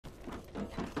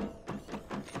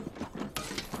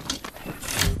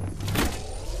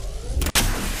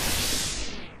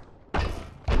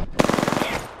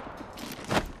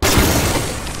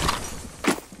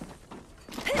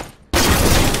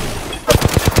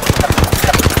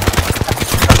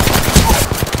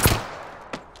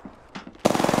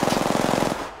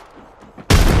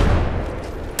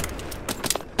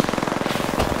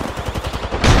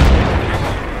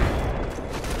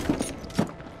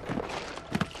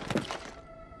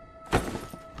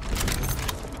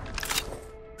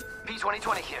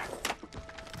2020 here.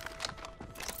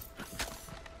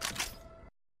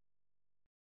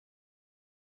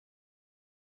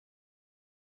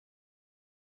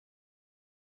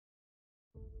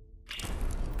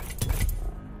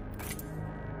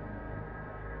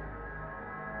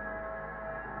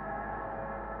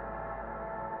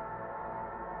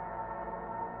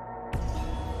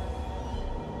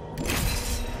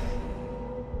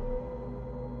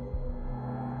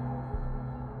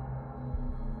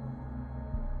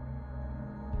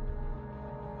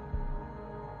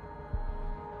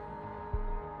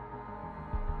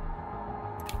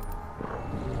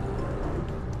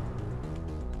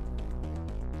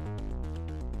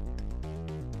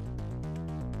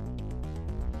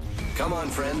 Come on,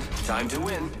 friend. Time to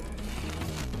win.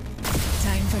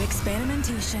 Time for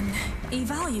experimentation,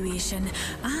 evaluation,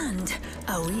 and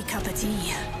a wee cup of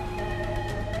tea.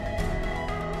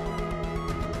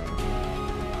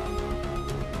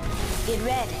 Get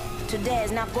ready. Today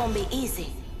is not gonna be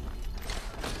easy.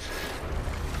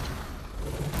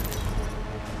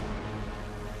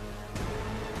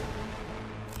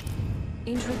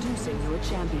 Introducing your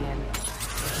champion.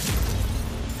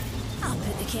 I'll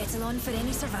put the kettle on for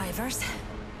any survivors.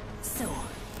 So,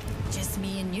 just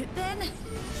me and Newt then?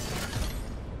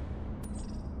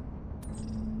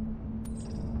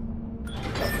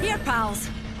 Here, pals.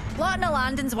 Lot of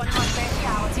landings want my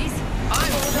specialities.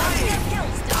 I'm flying!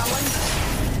 Kills, darling.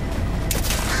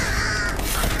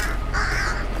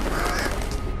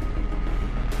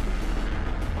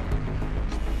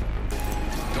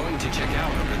 Going to check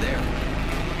out over there.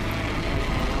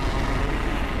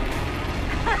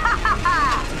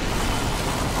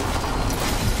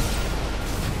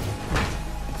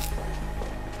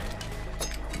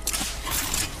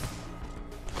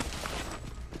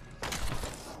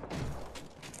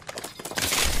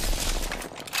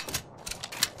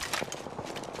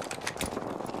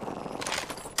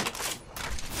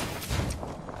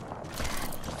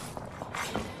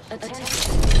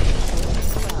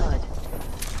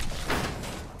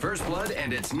 First blood,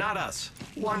 and it's not us.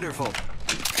 Wonderful.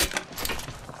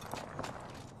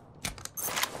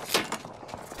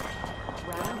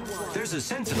 There's a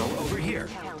sentinel over here.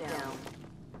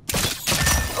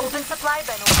 Open supply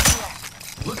bin over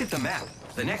here. Look at the map.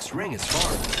 The next ring is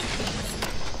far.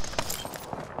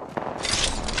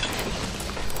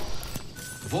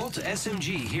 Volt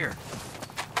SMG here.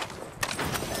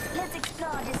 Let's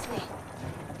explore this way.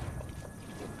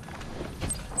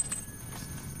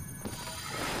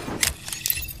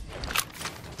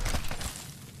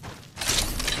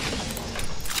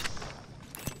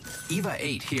 Eva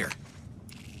 8 here.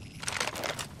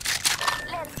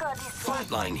 Let's go this way.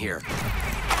 Flatline here.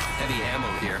 Heavy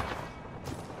ammo here.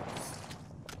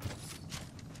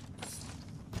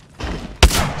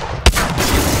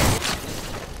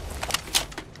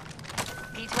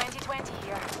 P2020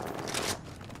 here.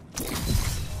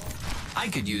 I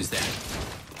could use that.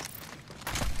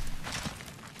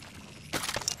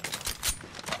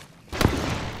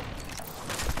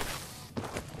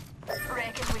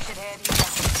 Reckon we should head here.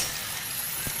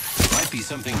 Might be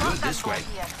something good this way.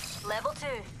 Here. Level 2.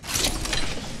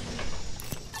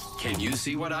 Can you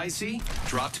see what I see?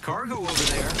 Dropped cargo over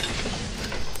there.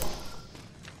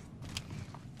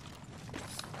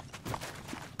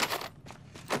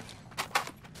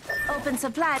 Open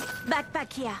supply.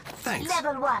 Backpack here. Thanks.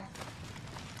 Level 1.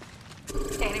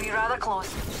 Enemy rather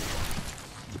close.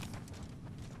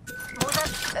 Move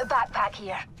a backpack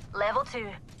here. Level 2.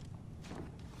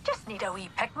 Just need a wee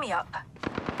pick-me-up.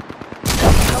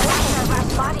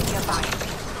 Body nearby.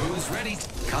 Who's ready?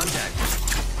 Contact.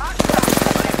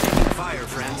 Taking fire,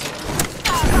 friends.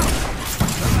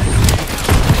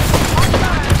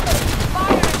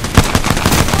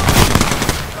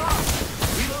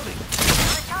 Reloading.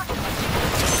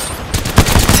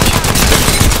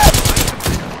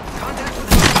 Contact with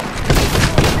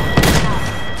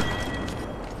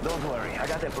Don't worry, I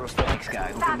got a prosthetics guy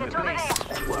who can Target over replace.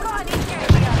 there. Well, Go on in here.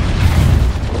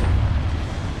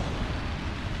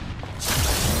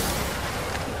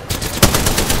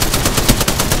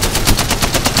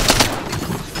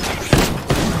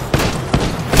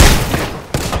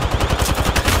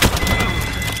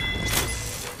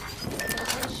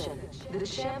 The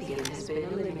champion has been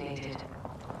eliminated.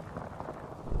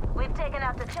 We've taken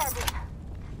out the champion.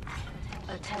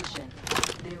 Attention.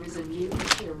 There is a new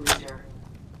kill leader.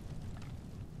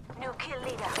 New kill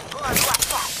leader. Go on, watch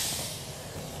that.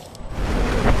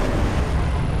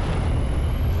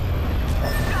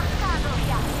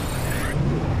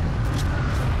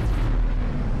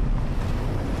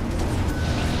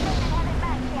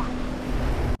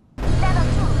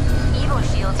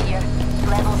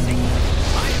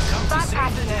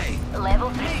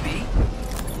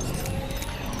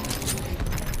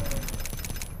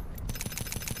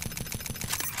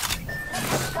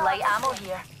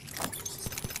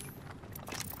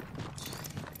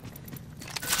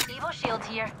 shield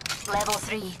here. Level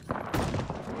 3.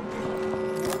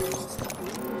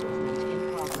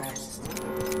 In progress.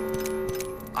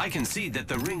 I can see that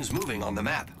the ring's moving on the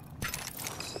map.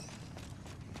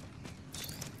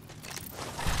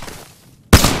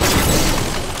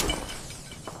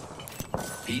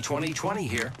 P2020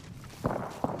 here.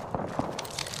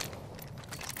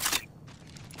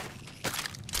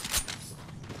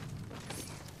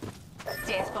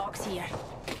 Death box here.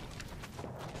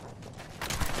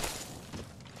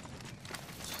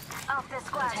 Off the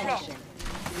squad's left. Attention.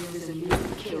 There is a new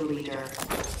kill leader.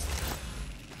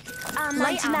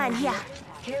 Light 99 ammo here.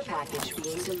 Care package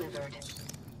being delivered.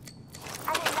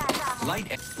 I need that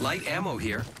ammo. Light ammo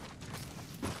here.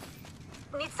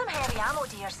 Need some heavy ammo,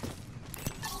 dears.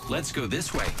 Let's go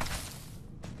this way.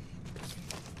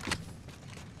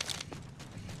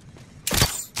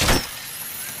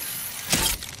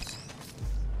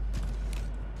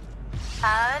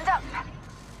 And up.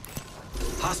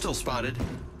 Hostile spotted.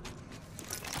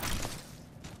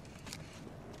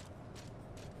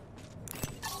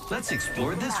 Let's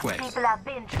explore this way. People have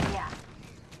been through here.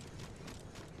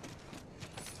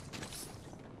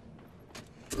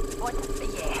 What?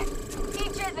 Yeah.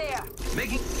 Eat you there.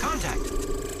 Making contact.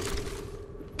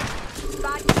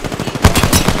 Bad.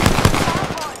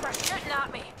 They're shooting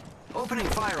at me. Opening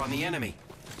fire on the enemy.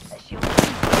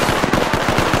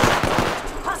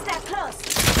 Hostile close.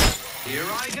 Here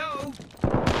I go.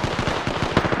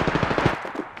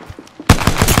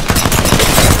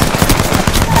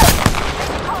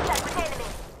 Contact with enemy.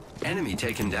 Enemy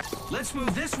taken down. Let's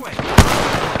move this way.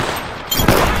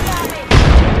 Eliminated.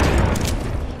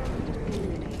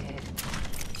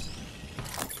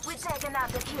 We're taking out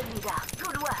the kill leader.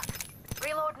 Good work.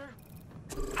 Reloading.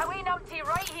 Haween empty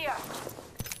right here.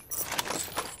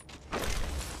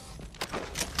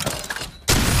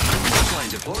 Line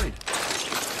deployed.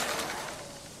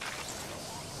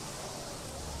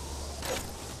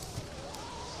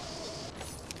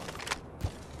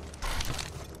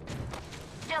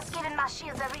 Just giving my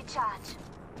shields a recharge.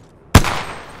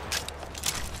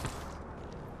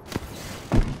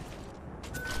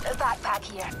 A backpack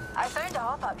here. I found a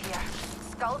hop up here.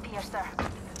 Skull piercer.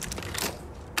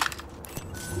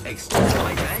 Extended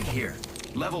light mag here.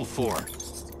 Level 4.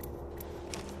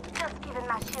 Just giving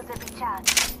my shields a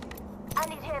recharge. I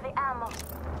need heavy ammo.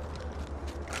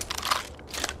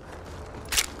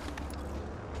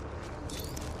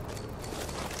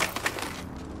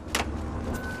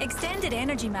 Extended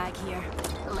energy mag here.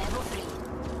 Level 3.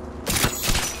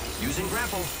 Using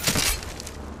grapple.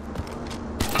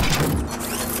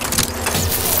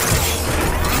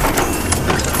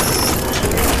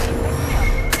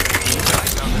 I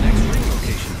found the next ring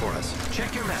location for us.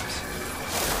 Check your maps.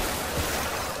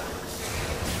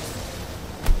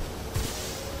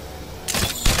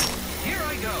 Here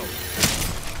I go.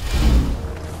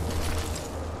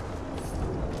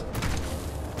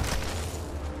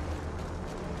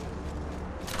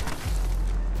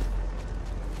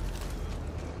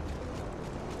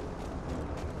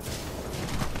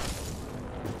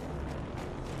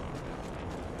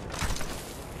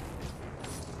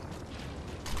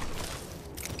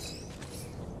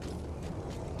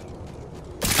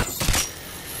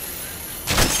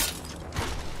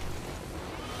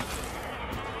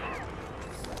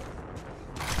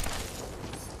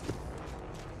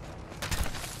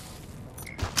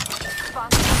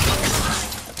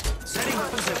 Setting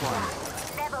up a zipline.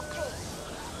 Level 3.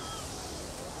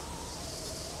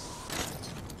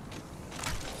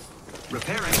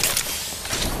 Repairing.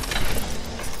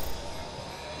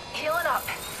 Healing up.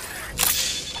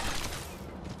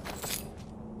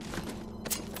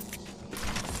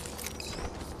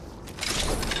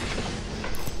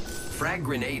 Frag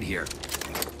grenade here.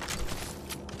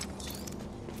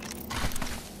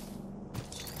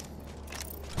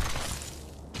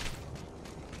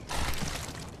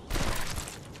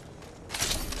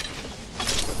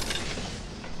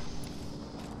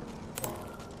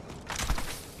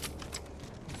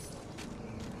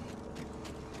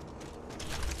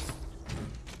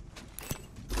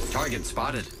 Target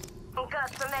spotted.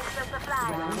 Got some extra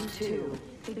supplies. Round 2.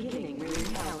 Beginning ring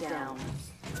countdown.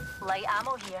 Light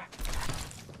ammo here.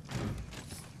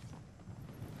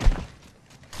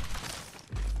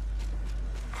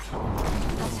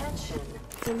 Attention.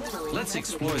 Delivering Let's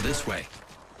explore this way.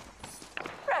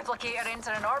 Replicator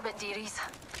entering orbit, dearies.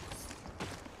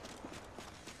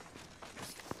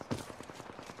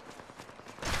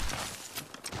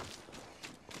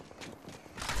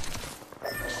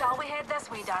 Shall we head this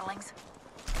way, darlings?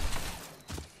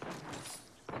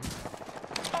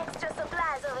 Extra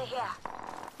supplies over here.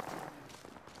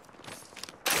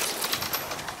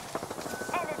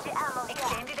 Energy ammo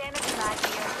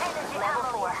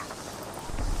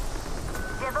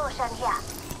position here.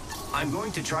 I'm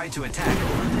going to try to attack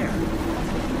over there.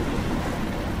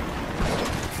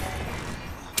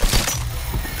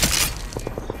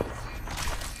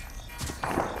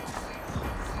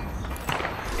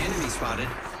 Enemy spotted.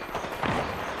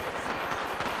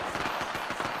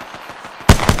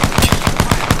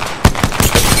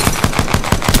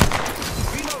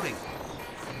 Reloading.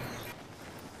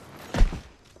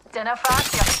 Dinner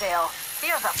fast yourself.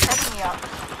 Here's a pick me up.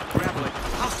 Grappling.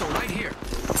 Hostile right here.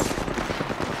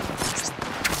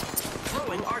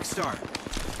 Throwing Arc Star.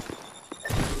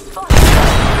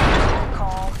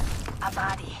 Call a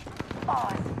body. Oh,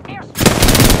 here's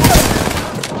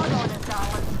one on it,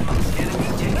 darling. Enemy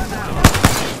taken down.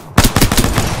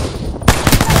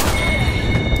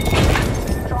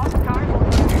 Drop cargo.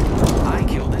 I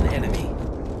killed an enemy.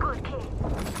 Good kid.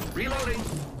 Reloading.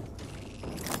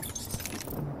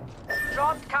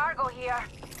 Dropped cargo here.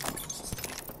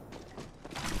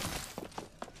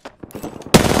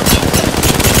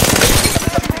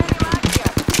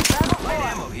 Light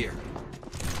ammo here.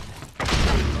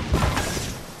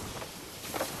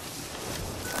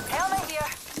 Helmet here.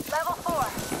 Level 4.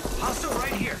 Hostile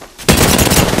right here.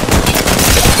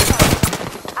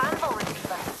 Anvil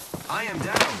receiver. I am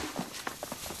down.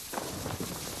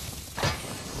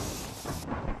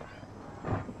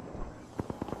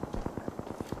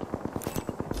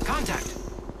 Contact.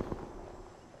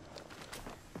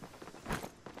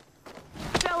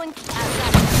 Throwing.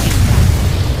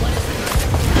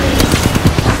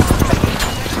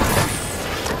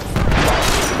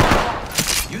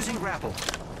 Using grapple.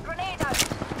 Grenade out.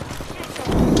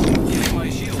 Giving my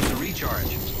shield to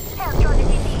recharge. Health on the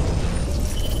DD.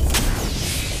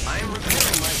 I am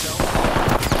repairing myself.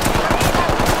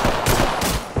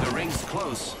 The ring's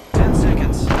close. 10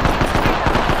 seconds.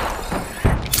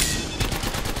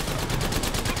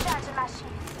 Recharging my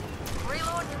shields.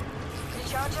 Reloading.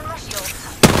 Recharging my shields.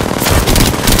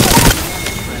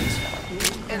 Friends.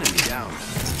 Enemy down.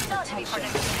 Not take for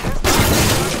this.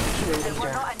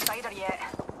 We're not insider yet.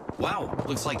 Wow,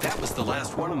 looks like that was the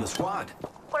last one on the squad.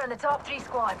 We're in the top 3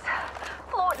 squads.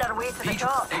 Floating our way to the Pete,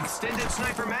 top. extended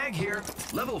sniper mag here.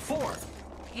 Level 4.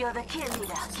 You're the kill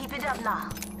leader. Keep it up now.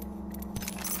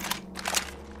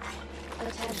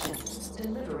 Attention.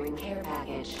 Delivering care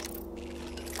package.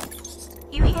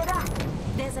 You hear that?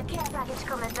 There's a care package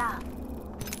coming down.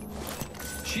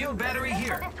 Shield battery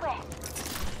here. This way.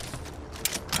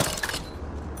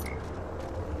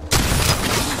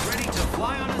 Who's ready to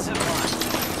fly on a zipline?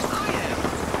 I am.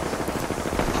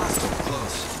 Hostile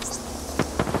close.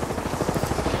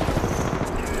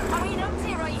 Are we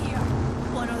empty right here?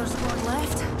 One other squad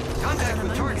left. Contact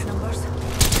with target. Numbers.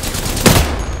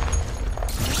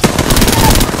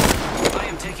 I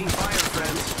am taking fire,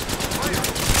 friends. Fire.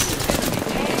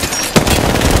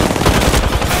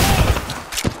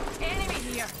 Enemy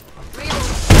here.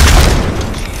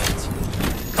 Shields.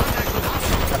 Contact with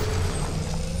hostile.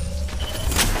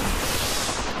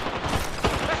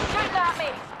 They're shooting at me.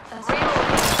 Reload.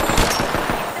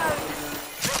 Down.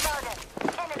 Reloaded.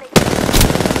 Enemy.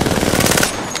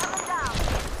 Coming down.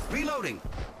 Reloading.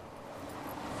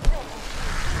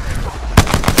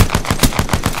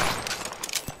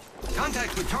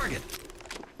 Contact with target.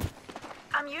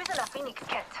 I'm using a Phoenix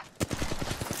kit.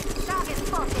 Target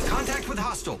spotted. Contact with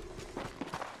hostile.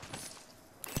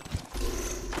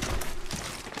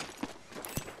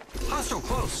 Hostile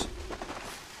close.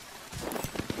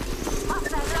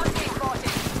 Hostile target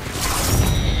spotted.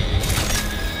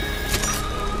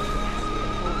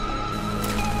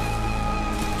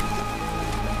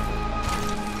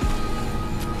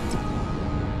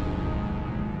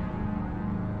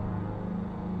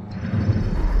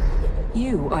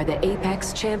 You are the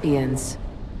Apex Champions.